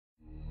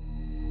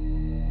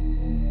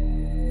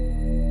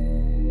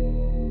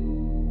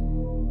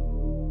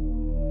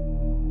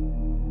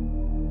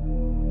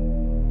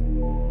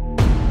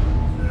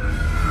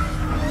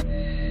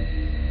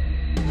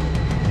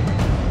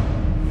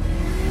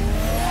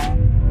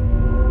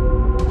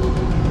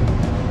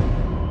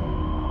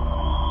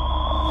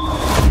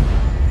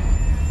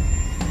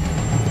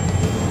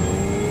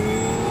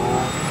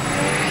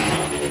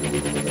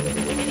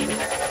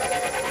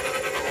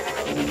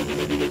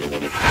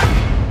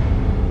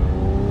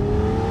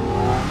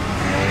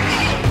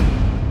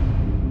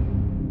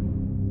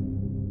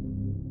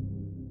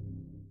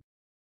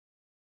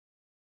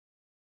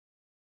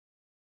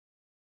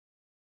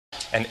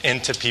and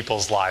into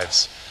people's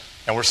lives.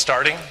 And we're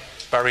starting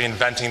by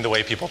reinventing the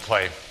way people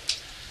play.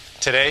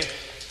 Today,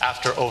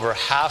 after over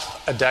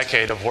half a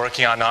decade of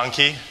working on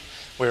Anki,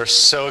 we are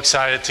so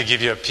excited to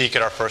give you a peek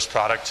at our first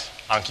product,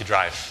 Anki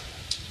Drive.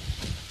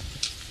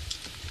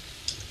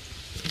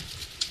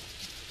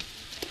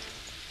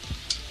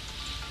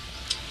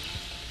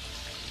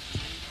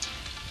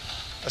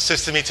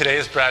 Assisting me today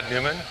is Brad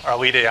Newman, our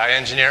lead AI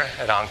engineer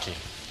at Anki.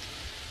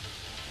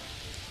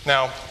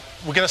 Now,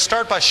 we're going to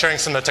start by sharing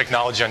some of the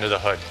technology under the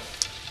hood.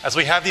 As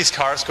we have these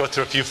cars go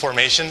through a few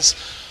formations,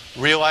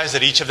 realize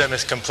that each of them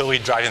is completely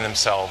driving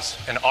themselves,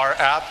 and our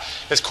app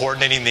is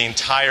coordinating the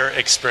entire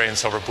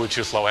experience over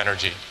Bluetooth Low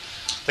Energy.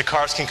 The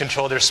cars can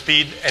control their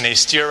speed, and they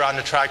steer around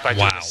the track by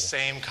doing the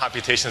same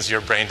computations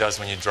your brain does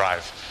when you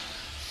drive.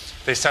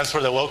 They sense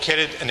where they're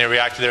located, and they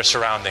react to their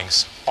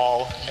surroundings,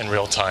 all in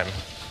real time.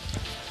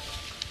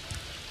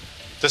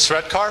 This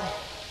red car,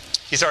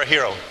 he's our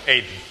hero,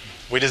 Aiden.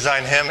 We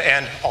designed him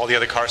and all the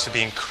other cars to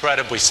be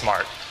incredibly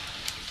smart.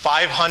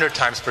 500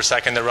 times per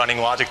second, they're running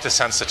logic to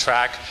sense the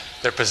track,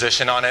 their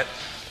position on it,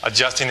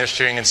 adjusting their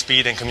steering and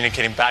speed, and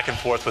communicating back and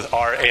forth with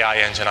our AI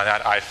engine on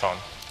that iPhone.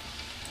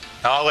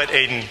 Now I'll let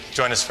Aiden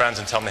join his friends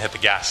and tell them to hit the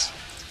gas.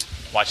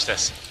 Watch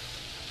this.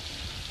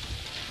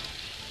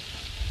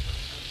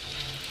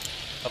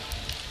 Oh,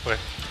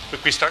 okay.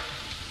 Quick restart.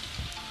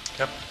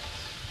 Yep.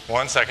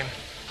 1 second.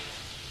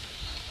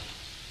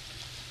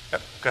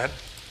 Yep, go ahead.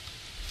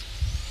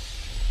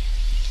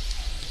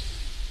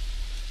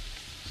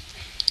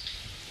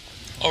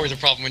 Always a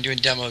problem when doing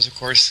demos, of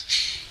course.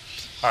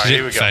 All right,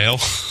 here we go. Fail.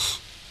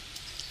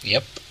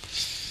 Yep.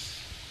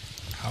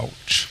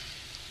 Ouch.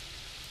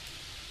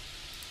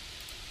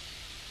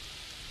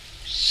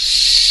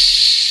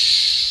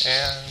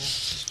 And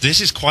this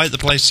is quite the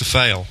place to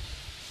fail.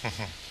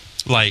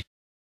 Like,